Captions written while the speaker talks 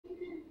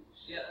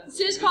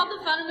This is called the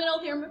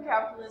fundamental theorem of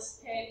calculus.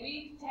 Okay,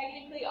 we've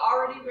technically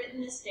already written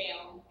this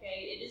down.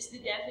 Okay, it is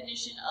the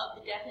definition of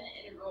the definite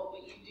integral,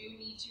 but you do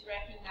need to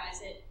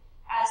recognize it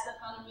as the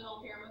fundamental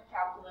theorem of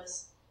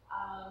calculus.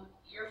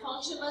 Your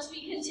function must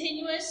be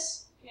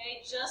continuous.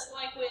 Okay, just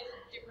like with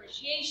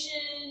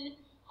differentiation,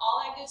 all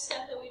that good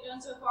stuff that we've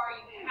done so far,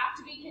 you have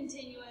to be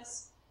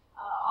continuous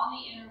on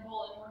the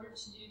interval in order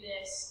to do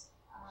this.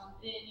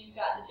 Then you've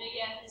got the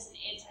big F as an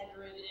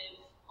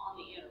antiderivative on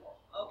the interval.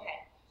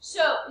 Okay,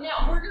 so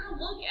now we're going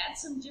to look at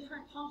some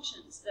different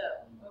functions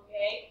though,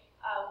 okay?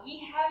 We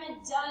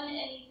haven't done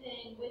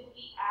anything with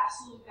the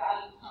absolute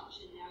value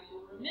function. Now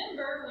you'll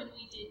remember when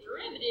we did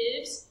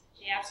derivatives,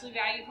 the absolute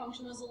value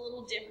function was a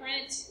little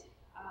different.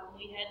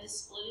 We had to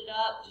split it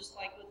up, just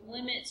like with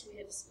limits, we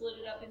had to split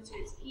it up into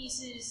its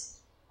pieces.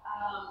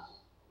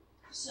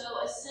 So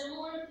a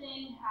similar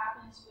thing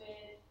happens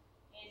with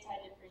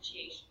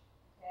antidifferentiation,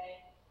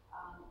 okay?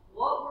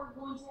 What we're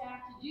going to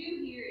have to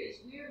do here is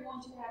we are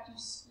going to have to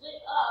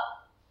split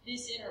up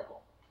this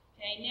interval.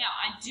 Okay, now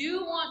I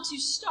do want to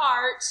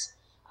start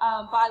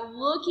by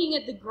looking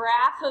at the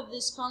graph of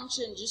this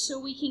function just so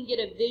we can get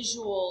a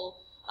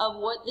visual of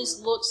what this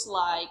looks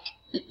like.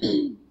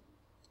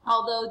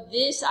 Although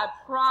this, I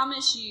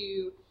promise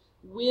you,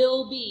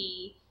 will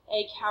be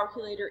a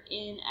calculator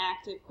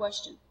inactive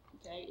question.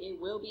 Okay,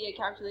 it will be a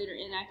calculator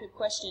inactive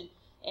question.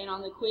 And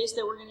on the quiz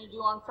that we're going to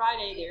do on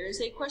Friday, there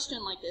is a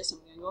question like this. I'm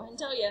going to go ahead and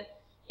tell you,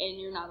 and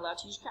you're not allowed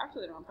to use your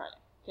calculator on Friday.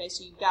 Okay,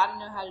 so you've got to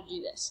know how to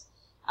do this.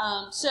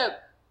 So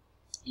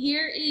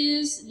here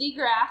is the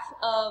graph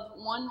of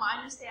 1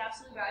 minus the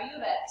absolute value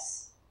of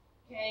x.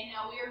 Okay,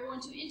 now we are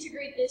going to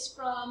integrate this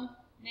from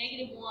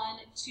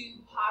 -1 to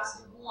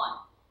 +1.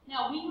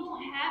 Now we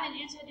don't have an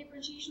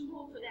antidifferentiation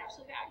rule for the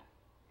absolute value.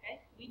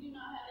 Okay, we do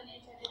not have an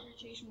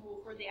antidifferentiation rule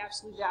for the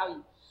absolute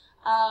value.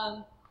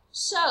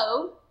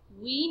 So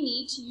we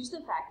need to use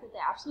the fact that the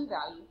absolute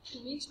value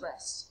can be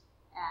expressed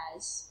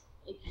as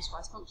a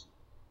piecewise function.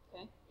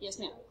 Okay? Yes,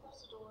 ma'am.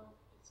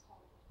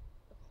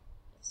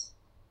 Yes.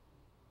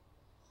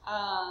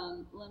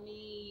 Let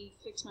me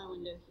fix my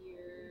window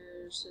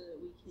here so that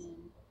we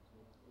can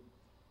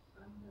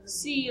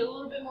see a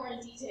little bit more in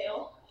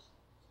detail.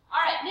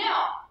 All right,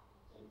 now,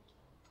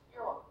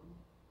 you're welcome.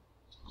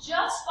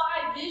 Just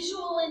by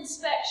visual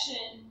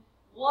inspection,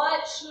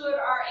 what should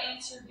our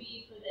answer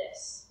be for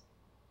this?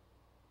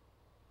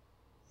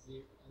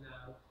 0,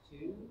 no,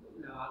 2,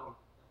 no,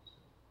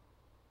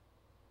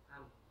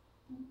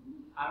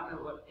 I don't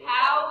know what.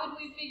 How would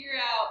we figure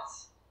out?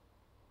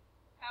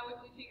 How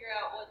would we figure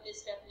out what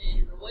this definite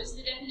integral? What does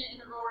the definite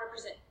integral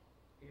represent?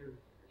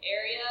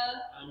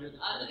 Area under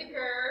the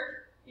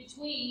curve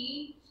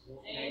between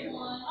 -1 and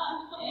 1.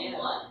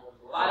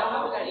 I don't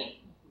know what that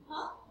equals.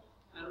 Huh?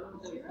 I don't know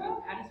what those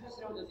equal. How do you supposed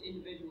to know what those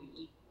individually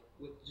equal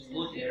with just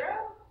looking?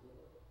 0?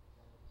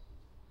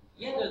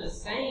 Yeah, they're the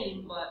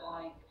same, but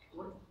like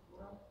what?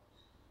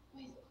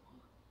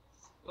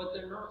 But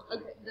they're not.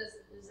 Okay.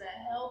 Does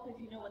that help if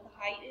you know what the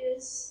height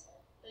is?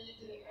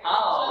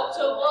 Oh.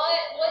 So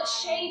what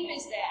shape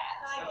is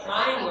that? A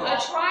triangle. A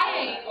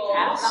triangle.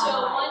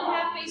 So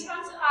 1/2 base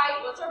times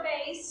height. What's our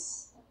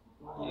base?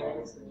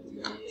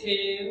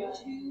 2.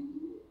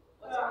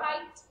 What's our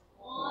height?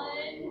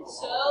 1.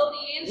 So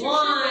the answer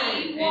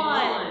should be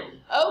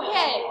 1.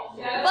 Okay.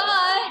 But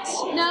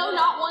no,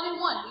 not 1 and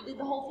 1. We did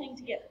the whole thing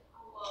together.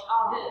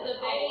 The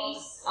base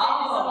is 2.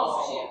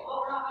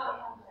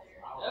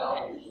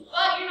 Okay.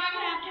 But you're not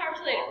going to have a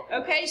calculator.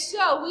 Okay,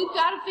 so we've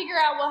got to figure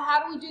out, well, how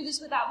do we do this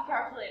without the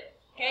calculator?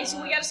 Okay,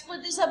 so we got to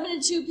split this up into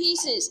 2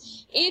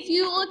 pieces. If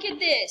you look at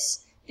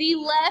this, the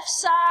left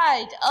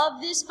side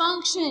of this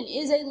function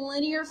is a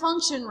linear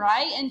function,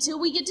 right? Until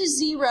we get to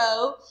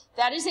 0,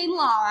 that is a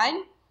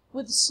line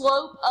with a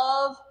slope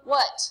of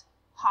what?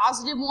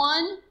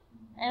 +1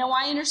 and a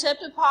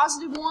y-intercept of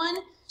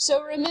 +1.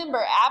 So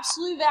remember,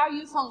 absolute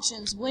value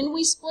functions, when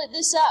we split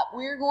this up,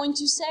 we're going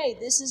to say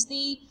this is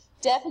the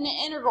definite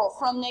integral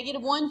from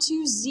 -1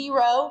 to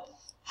 0.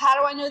 How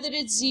do I know that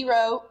it's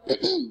 0?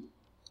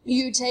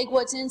 You take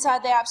what's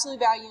inside the absolute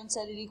value and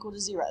set it equal to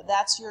 0.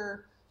 That's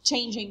your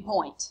changing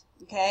point,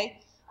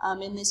 okay?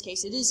 In this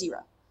case, it is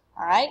 0,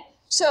 all right?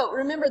 So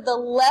remember, the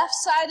left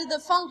side of the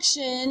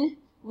function,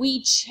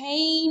 we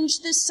change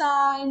the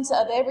signs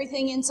of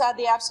everything inside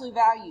the absolute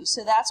value.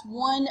 So that's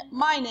 1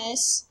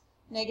 minus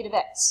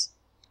 -x.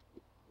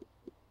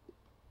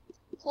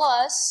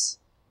 Plus,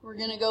 we're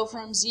going to go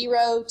from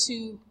 0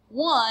 to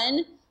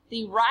 1.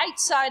 The right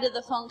side of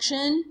the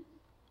function,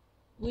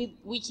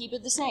 we keep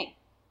it the same.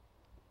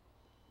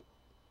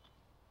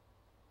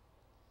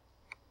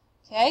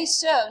 Okay,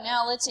 so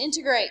now let's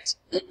integrate.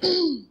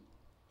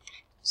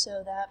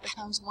 So that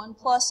becomes 1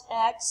 plus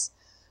x.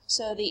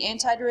 So the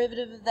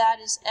antiderivative of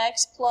that is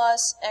x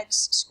plus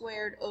x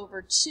squared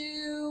over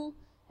 2.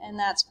 And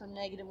that's from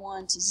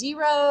 -1 to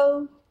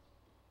 0.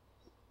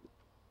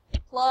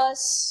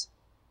 Plus,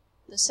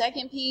 the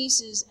second piece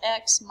is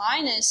x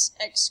minus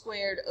x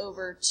squared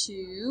over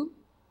 2.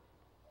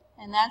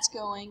 And that's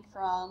going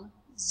from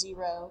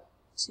 0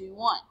 to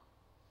 1.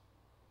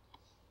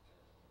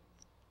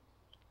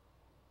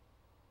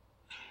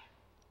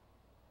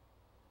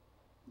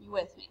 You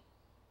with me?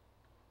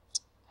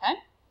 Okay?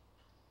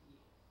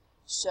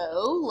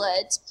 So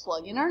let's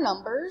plug in our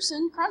numbers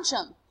and crunch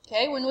them.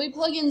 Okay, when we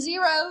plug in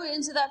 0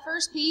 into that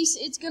first piece,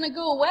 it's going to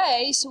go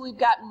away. So we've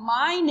got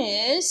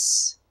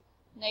minus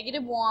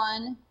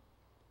 -1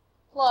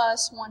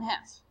 plus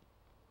 1/2.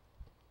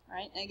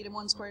 Right?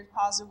 -1 squared is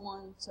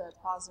 +1, so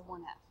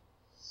 +1/2.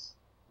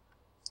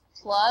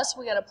 Plus,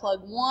 we got to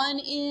plug 1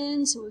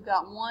 in, so we've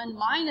got 1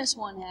 minus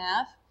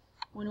 1/2.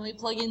 When we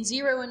plug in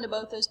 0 into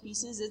both those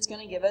pieces, it's going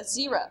to give us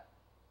 0.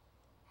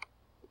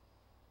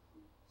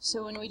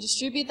 So when we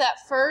distribute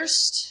that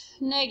first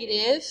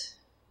negative,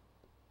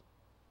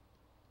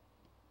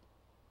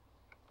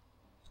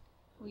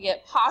 we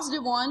get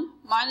 +1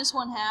 minus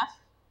 1/2,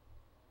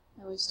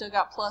 and we've still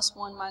got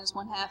 +1 minus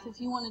 1/2.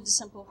 If you wanted to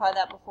simplify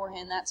that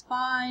beforehand, that's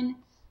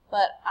fine,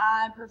 but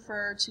I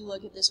prefer to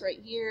look at this right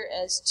here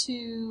as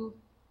 2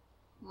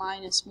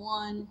 minus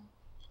 1,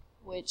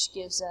 which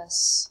gives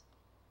us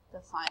the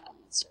final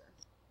answer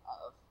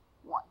of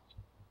 1.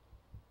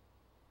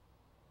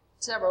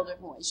 Several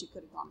different ways you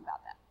could have gone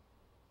about that.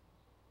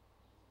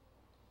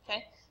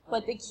 Okay?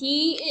 But the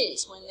key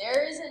is, when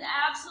there is an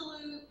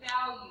absolute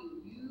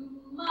value,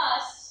 you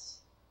must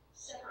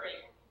separate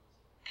it.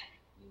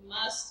 You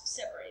must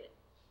separate it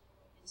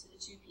into the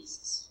two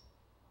pieces.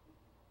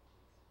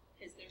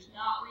 Because there's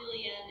not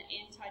really an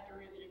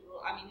antiderivative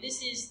rule. I mean,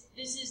 this is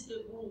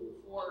the rule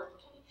for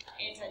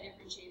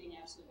antidifferentiating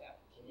absolute value.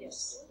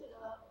 Yes.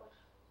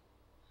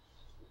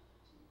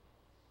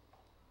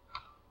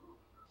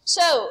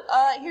 So,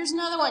 here's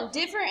another one.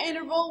 Different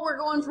interval. We're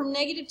going from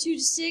 -2 to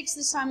 6.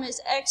 This time it's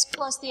x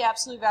plus the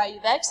absolute value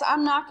of x.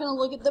 I'm not going to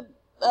look at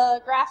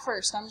the graph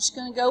first. I'm just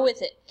going to go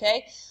with it,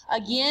 okay?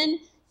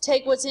 Again,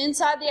 take what's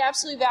inside the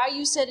absolute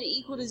value, set it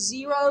equal to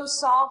 0,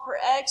 solve for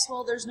x.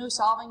 Well, there's no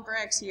solving for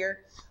x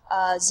here.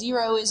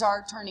 0 is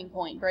our turning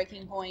point,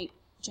 breaking point,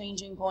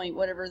 changing point,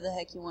 whatever the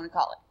heck you want to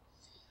call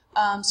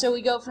it. So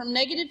we go from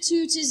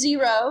 -2 to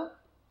 0.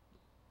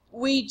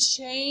 We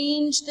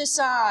change the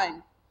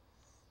sign.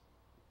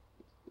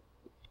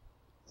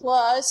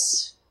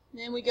 Plus,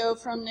 then we go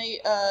from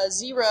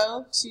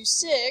 0 to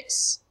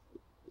 6.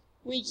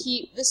 We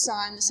keep the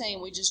sign the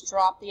same. We just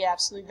drop the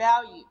absolute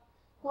value.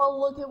 Well,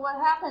 look at what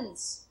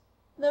happens.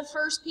 The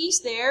first piece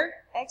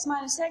there, x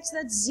minus x,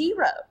 that's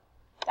 0.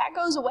 That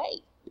goes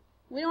away.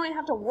 We don't even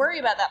have to worry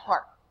about that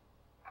part.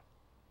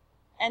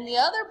 And the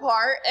other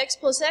part, x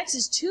plus x,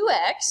 is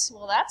 2x.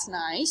 Well, that's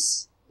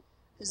nice,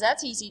 because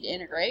that's easy to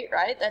integrate,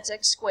 right? That's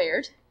x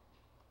squared.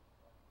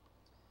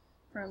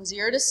 From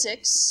 0 to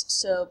 6,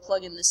 so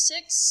plug in the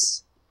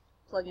 6,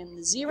 plug in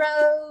the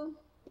 0,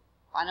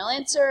 final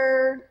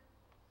answer,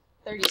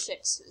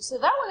 36. So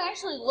that one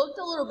actually looked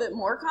a little bit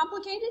more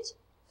complicated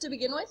to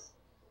begin with,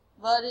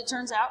 but it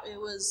turns out it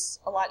was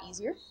a lot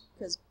easier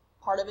because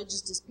part of it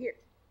just disappeared.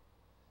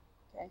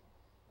 Okay,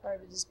 part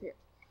of it disappeared.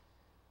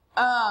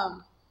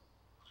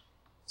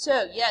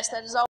 So yes, that is all.